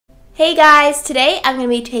Hey guys, today I'm going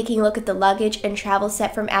to be taking a look at the luggage and travel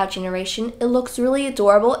set from our generation. It looks really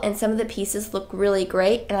adorable and some of the pieces look really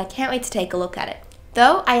great and I can't wait to take a look at it.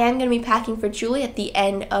 Though I am going to be packing for Julie at the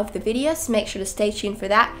end of the video, so make sure to stay tuned for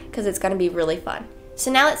that because it's going to be really fun.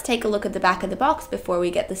 So now let's take a look at the back of the box before we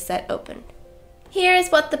get the set opened. Here is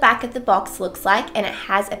what the back of the box looks like, and it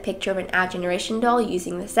has a picture of an Our Generation doll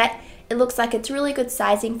using the set. It looks like it's really good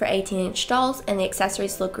sizing for 18-inch dolls and the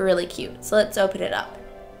accessories look really cute, so let's open it up.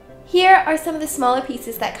 Here are some of the smaller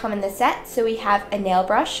pieces that come in the set. So we have a nail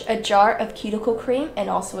brush, a jar of cuticle cream, and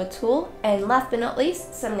also a tool, and last but not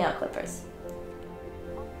least, some nail clippers.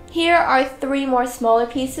 Here are three more smaller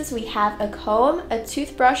pieces. We have a comb, a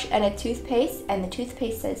toothbrush, and a toothpaste, and the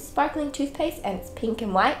toothpaste says sparkling toothpaste and it's pink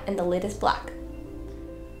and white and the lid is black.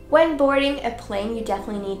 When boarding a plane, you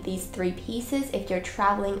definitely need these three pieces if you're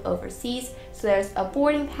traveling overseas. So there's a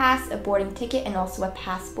boarding pass, a boarding ticket, and also a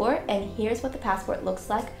passport, and here's what the passport looks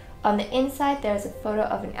like. On the inside, there's a photo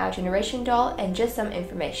of an Our Generation doll and just some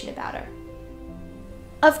information about her.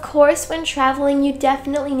 Of course, when traveling, you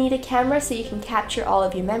definitely need a camera so you can capture all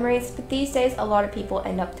of your memories, but these days a lot of people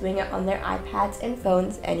end up doing it on their iPads and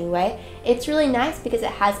phones anyway. It's really nice because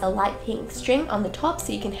it has a light pink string on the top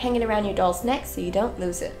so you can hang it around your doll's neck so you don't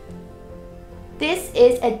lose it. This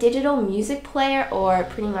is a digital music player, or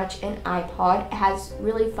pretty much an iPod. It has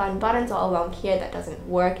really fun buttons all along here that doesn't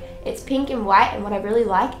work. It's pink and white, and what I really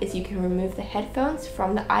like is you can remove the headphones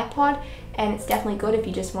from the iPod, and it's definitely good if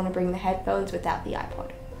you just want to bring the headphones without the iPod.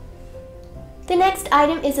 The next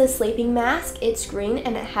item is a sleeping mask. It's green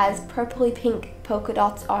and it has purpley pink polka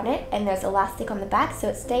dots on it, and there's elastic on the back so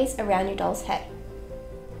it stays around your doll's head.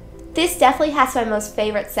 This definitely has my most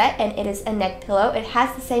favorite set, and it is a neck pillow. It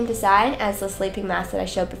has the same design as the sleeping mask that I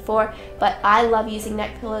showed before, but I love using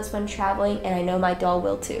neck pillows when traveling, and I know my doll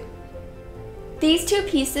will too. These two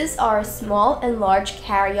pieces are a small and large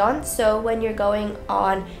carry-on, so when you're going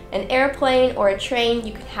on an airplane or a train,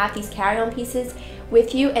 you can have these carry-on pieces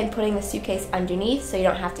with you and putting the suitcase underneath so you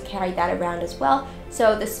don't have to carry that around as well.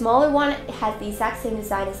 So the smaller one has the exact same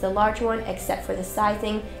design as the larger one except for the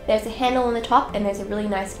sizing. There's a handle on the top and there's a really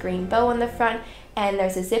nice green bow on the front, and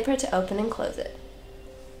there's a zipper to open and close it.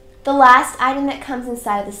 The last item that comes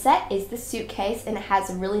inside of the set is the suitcase, and it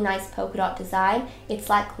has a really nice polka dot design. It's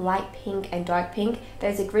like light pink and dark pink.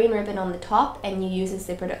 There's a green ribbon on the top and you use a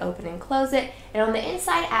zipper to open and close it. And on the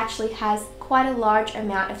inside actually has quite a large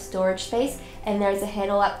amount of storage space, and there's a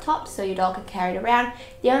handle up top so your doll can carry it around.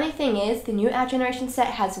 The only thing is the new Our Generation set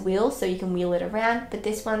has wheels so you can wheel it around, but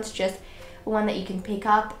this one's just one that you can pick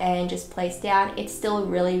up and just place down. It's still a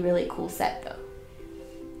really cool set though.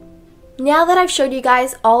 Now that I've showed you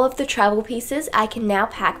guys all of the travel pieces, I can now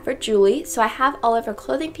pack for Julie. So I have all of her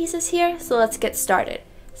clothing pieces here, so let's get started.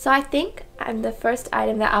 So I think the first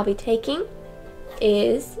item that I'll be taking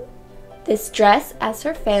is this dress as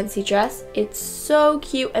her fancy dress. It's so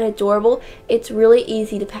cute and adorable. It's really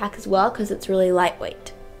easy to pack as well because it's really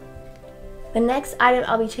lightweight. The next item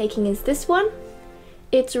I'll be taking is this one.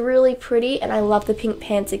 It's really pretty and I love the pink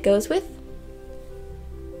pants it goes with.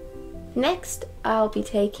 Next, I'll be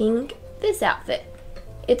taking this outfit.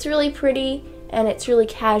 It's really pretty and it's really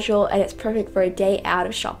casual and it's perfect for a day out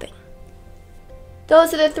of shopping.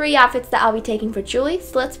 Those are the three outfits that I'll be taking for Julie,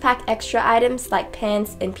 so let's pack extra items like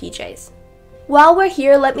pants and PJs. While we're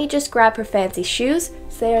here, let me just grab her fancy shoes.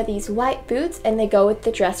 So they are these white boots and they go with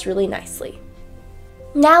the dress really nicely.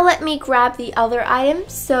 Now let me grab the other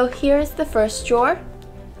items. So here's the first drawer.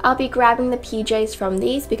 I'll be grabbing the PJs from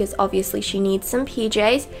these because obviously she needs some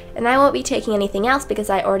PJs, and I won't be taking anything else because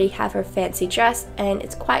I already have her fancy dress and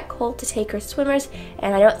it's quite cold to take her swimmers,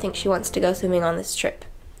 and I don't think she wants to go swimming on this trip.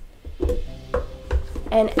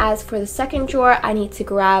 And as for the second drawer, I need to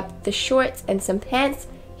grab the shorts and some pants.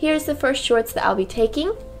 Here's the first shorts that I'll be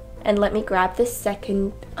taking, and let me grab the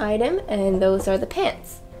second item, and those are the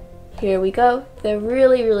pants. Here we go. They're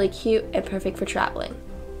really cute and perfect for traveling.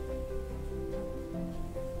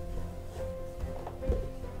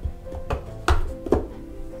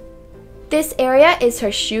 This area is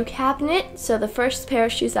her shoe cabinet, so the first pair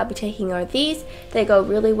of shoes I'll be taking are these. They go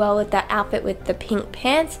really well with that outfit with the pink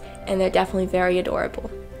pants, and they're definitely very adorable.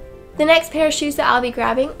 The next pair of shoes that I'll be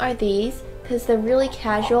grabbing are these, because they're really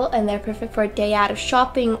casual and they're perfect for a day out of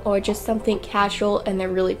shopping or just something casual, and they're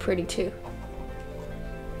really pretty too.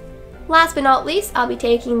 Last but not least, I'll be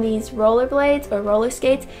taking these rollerblades or roller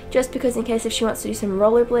skates, just because in case if she wants to do some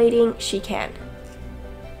rollerblading, she can.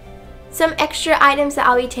 Some extra items that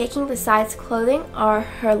I'll be taking besides clothing are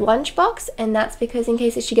her lunchbox, and that's because in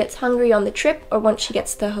case if she gets hungry on the trip or once she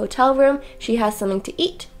gets to the hotel room, she has something to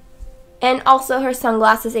eat. And also her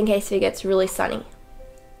sunglasses in case it gets really sunny.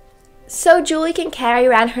 So Julie can carry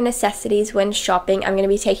around her necessities when shopping. I'm going to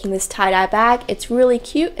be taking this tie-dye bag. It's really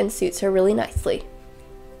cute and suits her really nicely.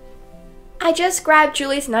 I just grabbed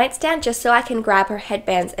Julie's nightstand just so I can grab her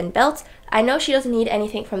headbands and belts. I know she doesn't need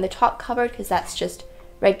anything from the top cupboard because that's just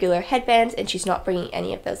regular headbands and she's not bringing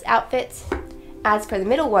any of those outfits. As for the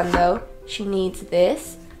middle one though, she needs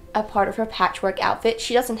this, a part of her patchwork outfit.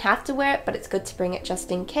 She doesn't have to wear it, but it's good to bring it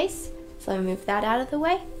just in case. So I move that out of the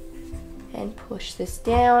way and push this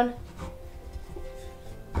down.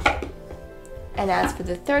 And as for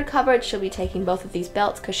the third cupboard, she'll be taking both of these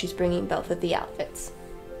belts because she's bringing both of the outfits.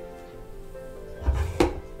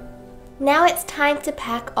 Now it's time to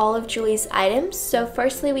pack all of Julie's items. So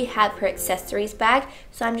firstly we have her accessories bag.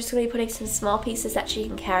 So I'm just going to be putting some small pieces that she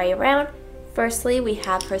can carry around. Firstly we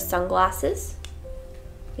have her sunglasses.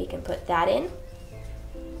 We can put that in.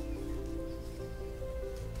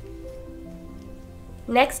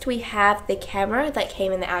 Next we have the camera that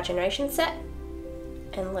came in the Our Generation set.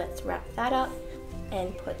 And let's wrap that up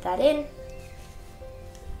and put that in.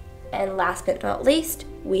 And last but not least,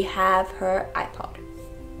 we have her iPod.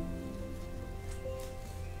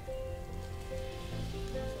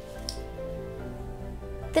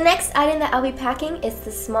 The next item that I'll be packing is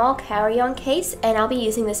the small carry-on case, and I'll be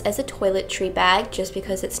using this as a toiletry bag just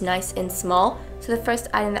because it's nice and small. So the first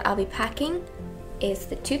item that I'll be packing is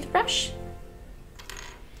the toothbrush.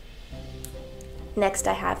 Next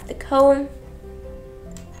I have the comb.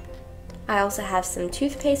 I also have some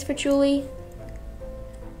toothpaste for Julie.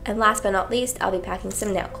 And last but not least, I'll be packing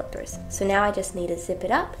some nail clippers. So now I just need to zip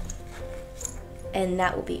it up and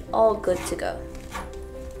that will be all good to go.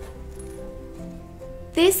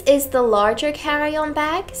 This is the larger carry-on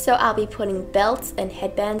bag, so I'll be putting belts and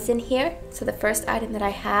headbands in here. So the first item that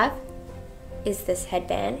I have is this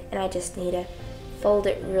headband, and I just need to fold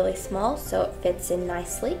it really small so it fits in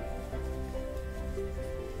nicely.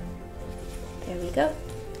 There we go.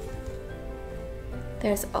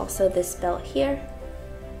 There's also this belt here.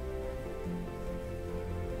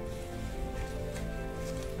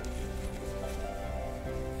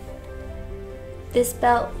 This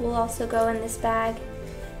belt will also go in this bag.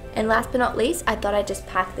 And last but not least, I thought I'd just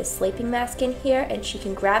pack this sleeping mask in here and she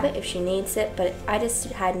can grab it if she needs it, but I just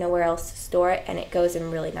had nowhere else to store it and it goes in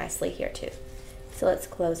really nicely here too. So let's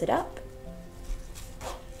close it up.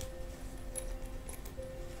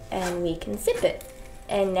 And we can zip it.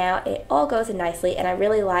 And now it all goes in nicely, and I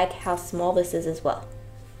really like how small this is as well.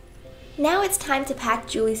 Now it's time to pack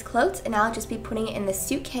Julie's clothes, and I'll just be putting it in the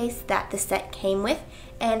suitcase that the set came with,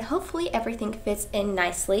 and hopefully everything fits in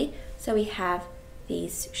nicely. So we have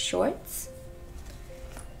these shorts.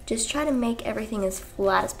 Just try to make everything as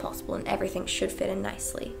flat as possible and everything should fit in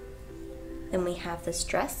nicely. Then we have this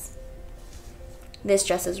dress. This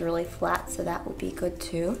dress is really flat, so that will be good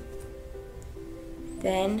too.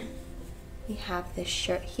 Then we have this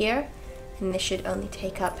shirt here, and this should only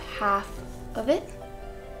take up half of it.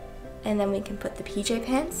 And then we can put the PJ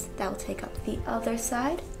pants, that will take up the other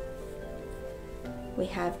side. We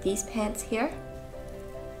have these pants here,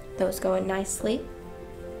 those go in nicely.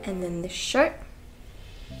 And then this shirt.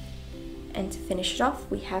 And to finish it off,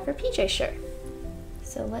 we have our PJ shirt.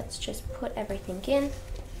 So let's just put everything in,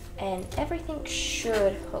 and everything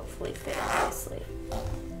should hopefully fit nicely.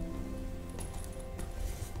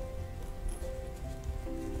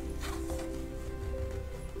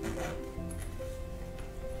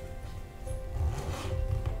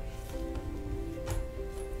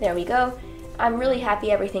 There we go. I'm really happy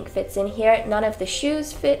everything fits in here. None of the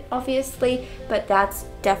shoes fit, obviously, but that's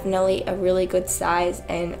definitely a really good size,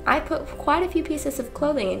 and I put quite a few pieces of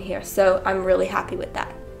clothing in here, so I'm really happy with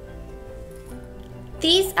that.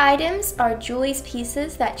 These items are Julie's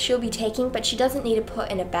pieces that she'll be taking, but she doesn't need to put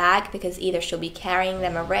in a bag because either she'll be carrying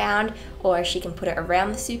them around or she can put it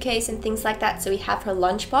around the suitcase and things like that. So we have her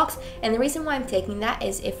lunchbox, and the reason why I'm taking that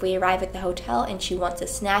is if we arrive at the hotel and she wants a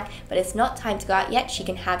snack but it's not time to go out yet, she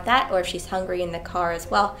can have that, or if she's hungry in the car as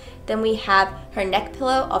well. Then we have her neck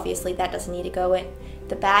pillow. Obviously that doesn't need to go in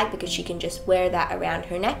the bag because she can just wear that around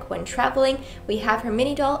her neck when traveling. We have her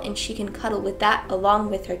mini doll, and she can cuddle with that along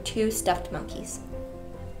with her 2 stuffed monkeys.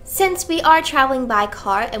 Since we are traveling by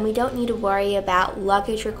car and we don't need to worry about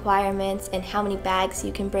luggage requirements and how many bags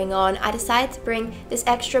you can bring on, I decided to bring this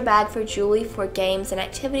extra bag for Julie for games and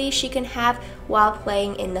activities she can have while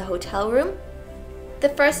playing in the hotel room. The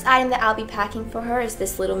first item that I'll be packing for her is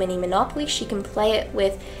this little mini Monopoly. She can play it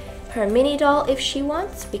with her mini doll if she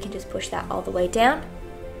wants. We can just push that all the way down.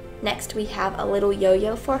 Next we have a little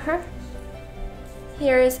yo-yo for her.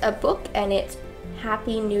 Here is a book, and it's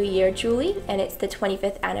Happy New Year, Julie, and it's the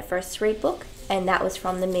 25th anniversary book, and that was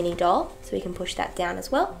from the mini doll, so we can push that down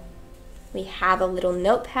as well. We have a little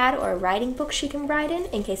notepad or a writing book she can write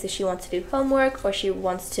in case if she wants to do homework or she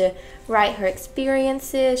wants to write her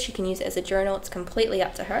experiences. She can use it as a journal. It's completely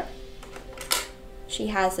up to her. She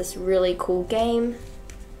has this really cool game.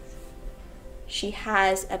 She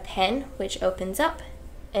has a pen which opens up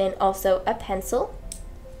and also a pencil.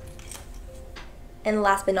 And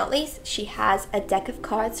last but not least, she has a deck of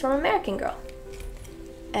cards from American Girl.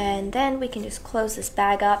 And then we can just close this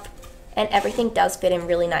bag up. And everything does fit in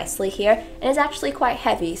really nicely here, and is actually quite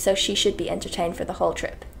heavy, so she should be entertained for the whole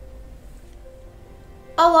trip.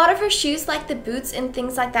 A lot of her shoes, like the boots and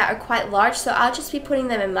things like that, are quite large, so I'll just be putting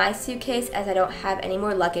them in my suitcase as I don't have any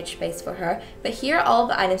more luggage space for her. But here are all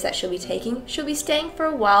the items that she'll be taking. She'll be staying for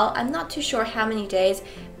a while. I'm not too sure how many days,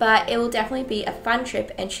 but it will definitely be a fun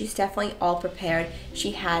trip, and she's definitely all prepared.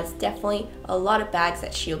 She has definitely a lot of bags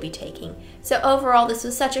that she'll be taking. So overall, this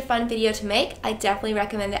was such a fun video to make. I definitely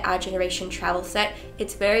recommend the Our Generation travel set.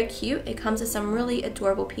 It's very cute. It comes with some really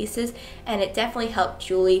adorable pieces, and it definitely helped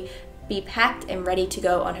Julie be packed and ready to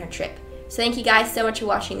go on her trip. So thank you guys so much for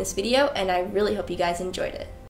watching this video, and I really hope you guys enjoyed it.